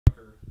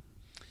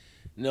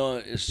No,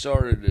 it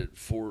started at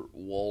Fort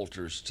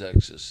Walters,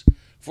 Texas.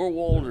 Fort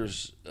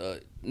Walters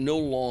no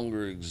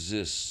longer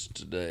exists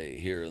today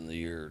here in the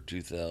year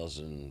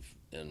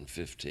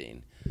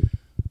 2015.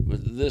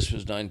 But this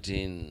was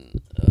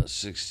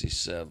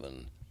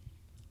 1967,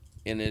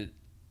 and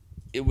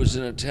it was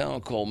in a town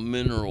called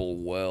Mineral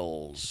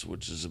Wells,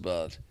 which is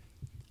about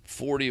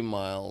 40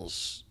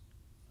 miles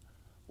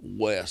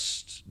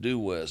due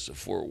west of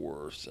Fort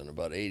Worth, and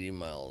about 80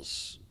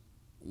 miles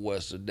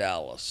west of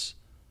Dallas.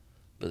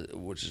 But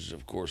which is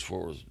of course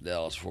Fort Worth,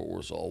 Dallas, Fort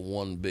Worth, all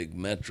one big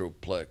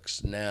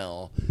metroplex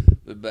now.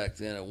 But back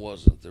then it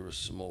wasn't. There was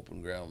some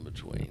open ground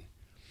between.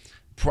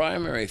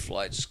 Primary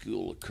flight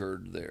school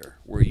occurred there,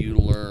 where you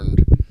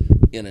learned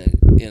in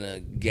a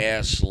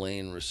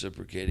gasoline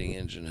reciprocating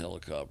engine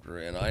helicopter,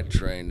 and I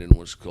trained in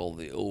what's called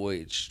the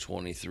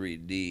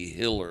OH-23D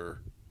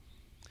Hiller.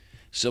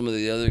 Some of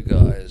the other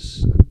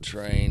guys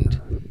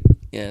trained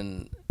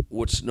in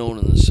what's known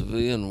in the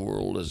civilian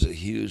world as a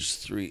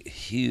Hughes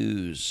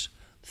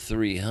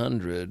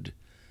 300.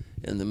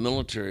 In the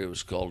military, it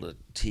was called a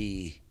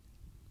T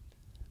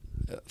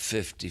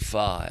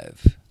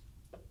 55,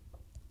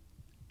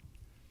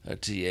 a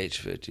TH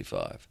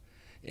 55.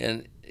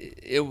 And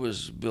it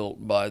was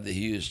built by the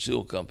Hughes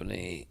Tool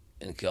Company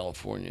in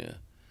California.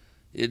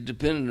 It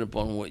depended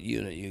upon what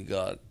unit you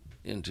got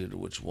into to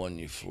which one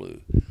you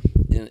flew.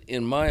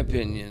 In my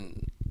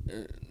opinion,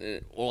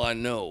 well, I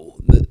know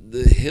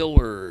the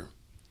Hiller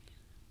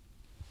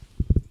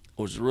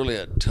was really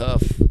a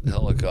tough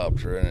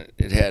helicopter, and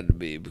it had to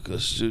be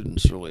because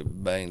students really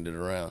banged it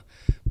around.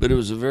 But it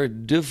was a very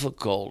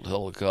difficult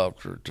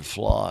helicopter to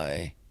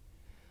fly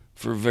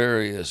for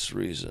various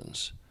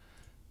reasons.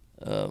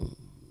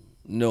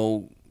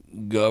 No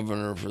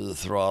governor for the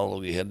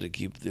throttle. You had to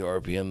keep the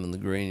RPM in the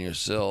green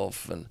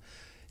yourself, and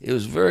it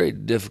was very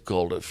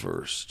difficult at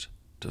first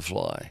to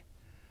fly.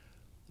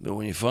 But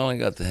when you finally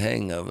got the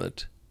hang of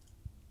it,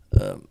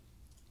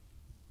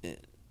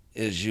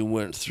 as you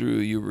went through,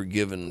 you were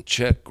given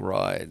check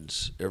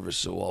rides every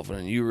so often,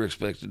 and you were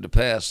expected to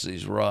pass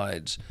these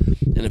rides.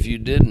 And if you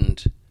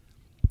didn't,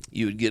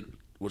 you would get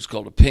what's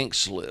called a pink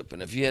slip.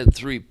 And if you had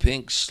 3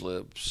 pink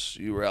slips,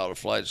 you were out of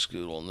flight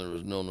school, and there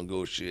was no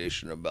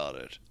negotiation about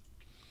it.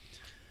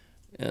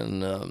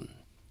 And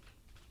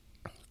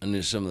I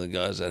knew some of the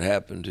guys that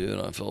happened to,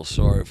 and I felt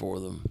sorry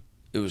for them.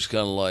 It was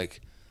kind of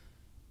like,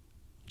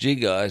 gee,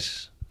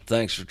 guys,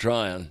 thanks for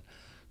trying.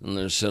 And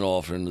they're sent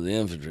off into the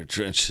infantry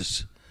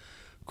trenches.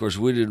 Of course,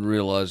 we didn't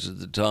realize at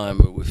the time,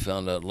 but we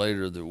found out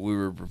later that we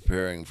were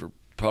preparing for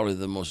probably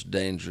the most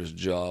dangerous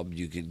job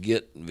you could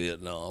get in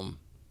Vietnam.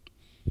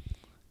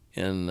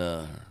 And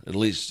at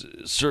least,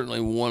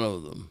 certainly one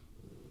of them.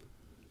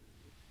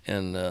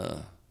 And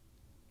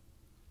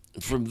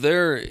from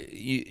there,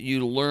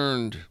 you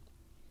learned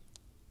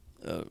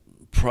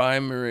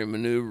primary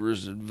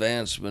maneuvers,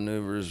 advanced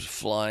maneuvers,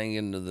 flying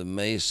into the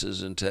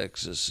mesas in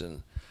Texas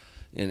and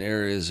in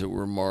areas that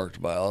were marked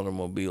by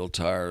automobile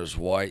tires,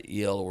 white,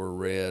 yellow, or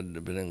red,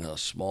 depending how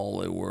small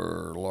they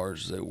were or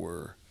large they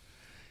were.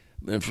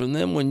 And from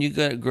them, when you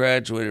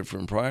graduated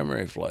from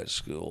primary flight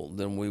school,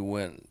 then we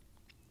went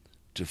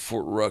to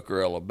Fort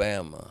Rucker,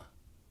 Alabama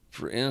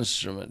for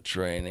instrument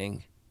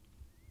training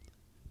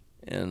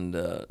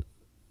and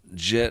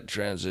jet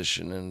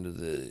transition into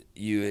the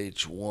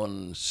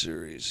UH-1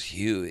 series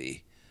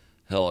Huey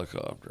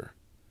helicopter.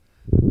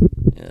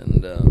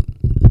 And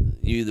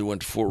you either went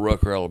to Fort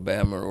Rucker,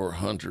 Alabama, or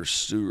Hunter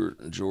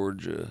Stewart,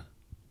 Georgia.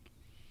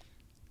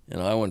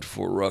 And I went to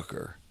Fort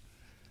Rucker.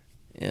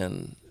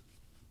 And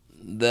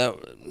that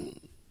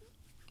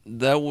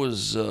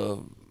was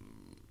the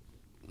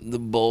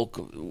bulk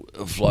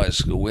of flight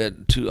school.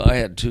 I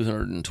had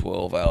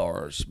 212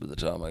 hours by the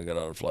time I got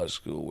out of flight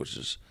school, which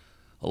is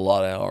a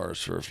lot of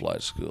hours for a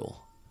flight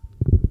school.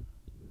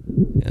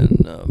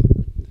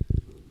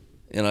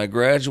 And I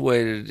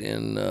graduated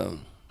in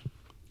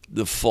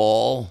the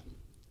fall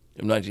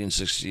of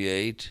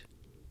 1968,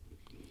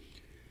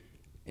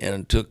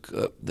 and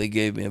they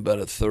gave me about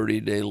a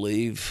 30-day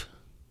leave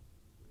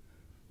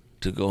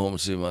to go home and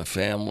see my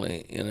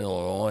family in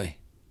Illinois.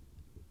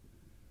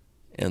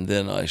 And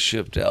then I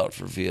shipped out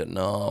for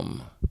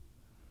Vietnam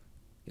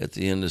at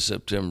the end of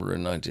September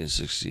in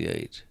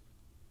 1968.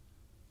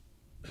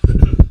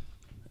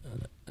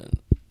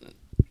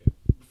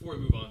 Before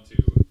we move on to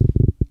your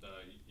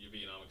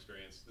Vietnam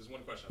experience, there's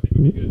one question I think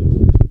would be good.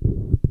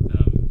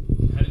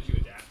 How did you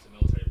adapt to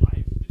military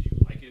life? Did you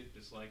like it,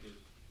 dislike it?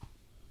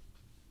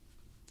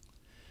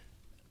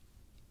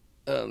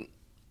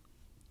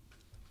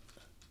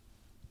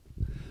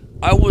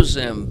 I was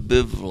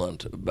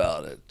ambivalent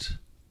about it.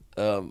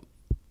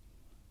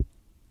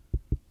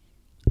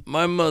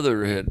 My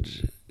mother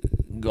had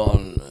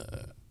gone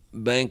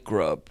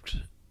bankrupt.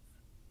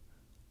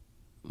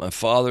 My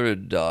father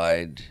had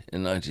died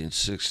in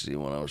 1960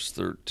 when I was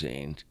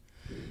 13,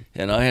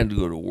 and I had to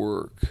go to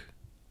work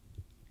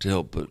to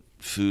help put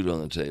food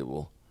on the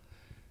table.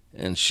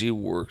 And she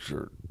worked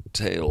her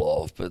tail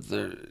off, but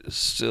it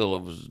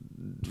was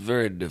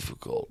very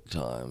difficult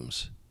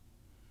times.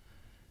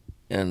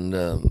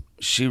 And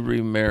she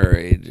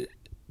remarried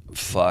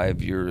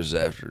 5 years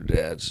after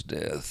Dad's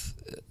death,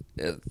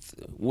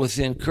 with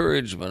the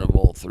encouragement of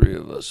all three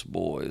of us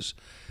boys.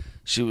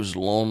 She was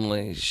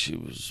lonely, she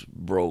was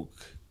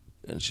broke,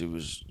 and she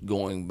was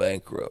going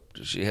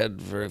bankrupt. She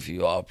had very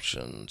few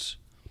options.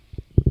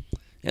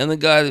 And the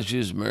guy that she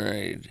was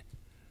marrying.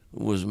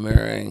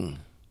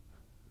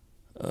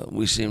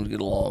 We seemed to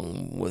get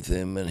along with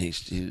him, and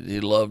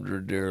he loved her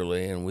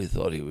dearly, and we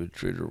thought he would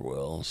treat her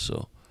well.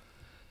 So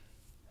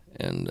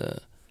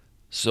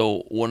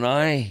when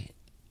I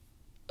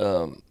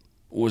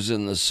was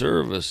in the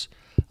service,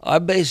 I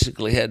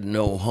basically had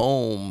no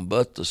home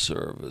but the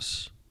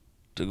service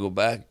to go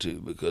back to,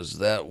 because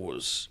that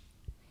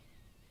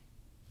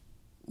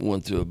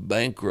went through a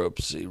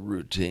bankruptcy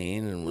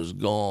routine and was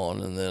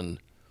gone, and then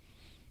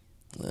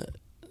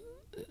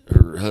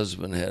her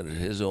husband had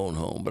his own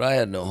home, but I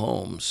had no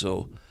home,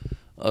 so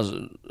I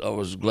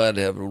was glad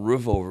to have a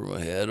roof over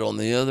my head. On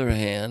the other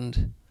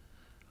hand,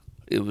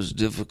 it was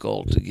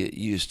difficult to get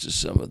used to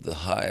some of the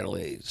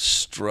highly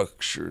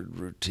structured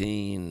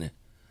routine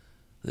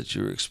that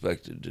you're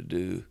expected to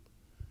do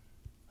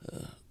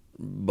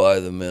by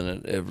the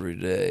minute every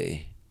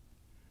day.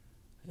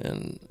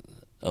 And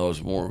I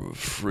was more of a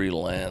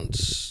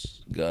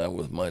freelance guy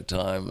with my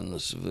time in the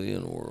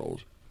civilian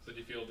world. So do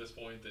you feel at this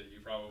point that you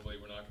probably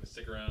were not going to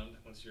stick around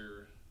once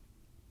your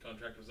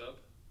contract was up?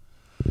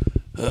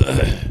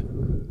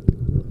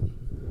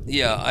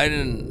 Yeah,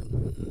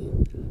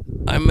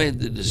 I made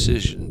the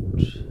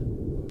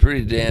decision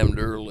pretty damned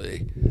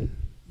early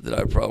that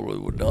I probably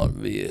would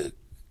not be a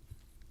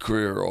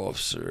career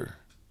officer,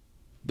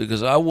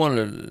 because I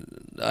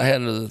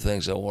had other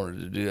things I wanted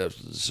to do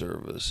after the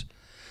service.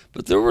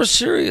 But there were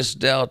serious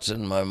doubts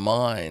in my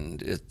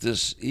mind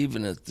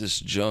even at this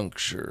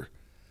juncture,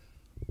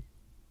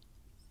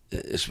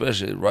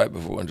 especially right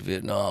before I went to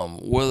Vietnam,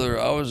 whether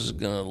I was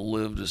going to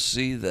live to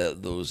see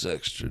those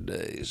extra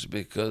days,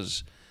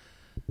 because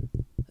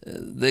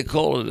they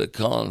call it a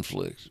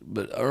conflict.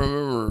 But I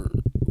remember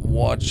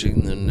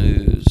watching the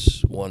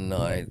news one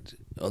night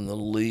on the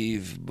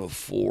leave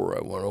before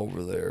I went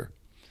over there,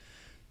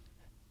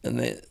 and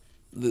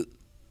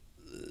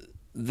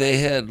they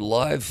had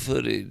live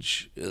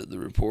footage. The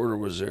reporter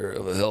was there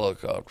of a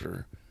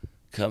helicopter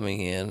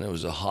coming in. It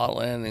was a hot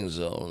landing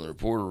zone. The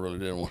reporter really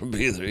didn't want to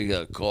be there. He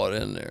got caught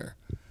in there.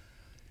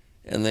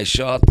 And they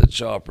shot the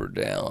chopper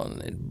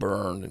down. It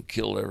burned and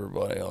killed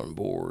everybody on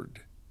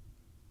board.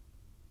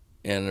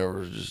 And there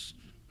was just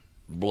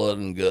blood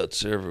and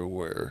guts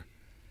everywhere.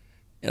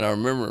 And I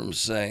remember him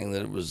saying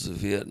that it was the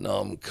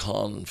Vietnam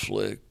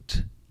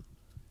conflict.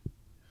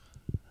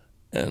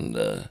 And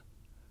I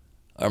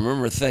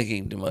remember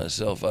thinking to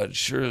myself, I'd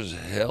sure as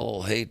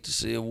hell hate to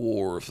see a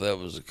war if that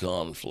was a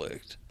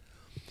conflict.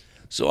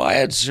 So I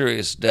had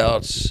serious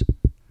doubts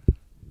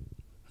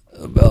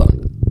about,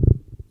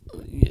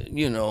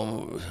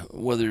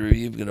 whether you're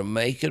even going to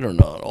make it or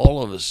not.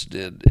 All of us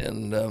did.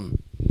 And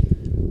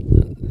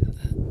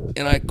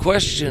I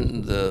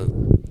questioned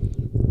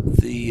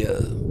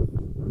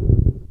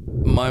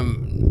my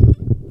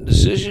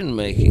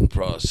decision-making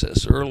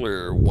process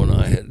earlier, when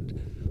I had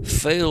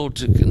failed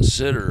to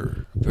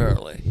consider,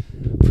 apparently,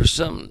 for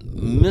some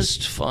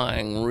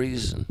mystifying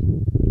reason,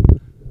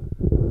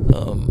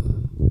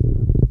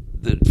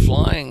 that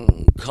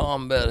flying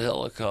combat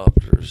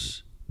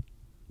helicopters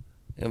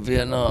in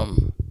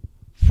Vietnam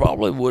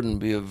probably wouldn't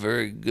be a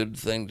very good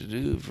thing to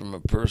do from a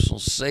personal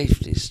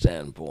safety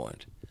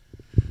standpoint.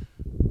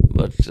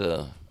 But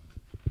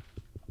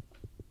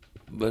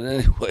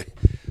anyway,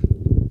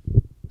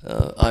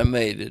 I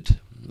made it.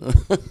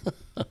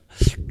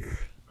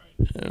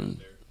 And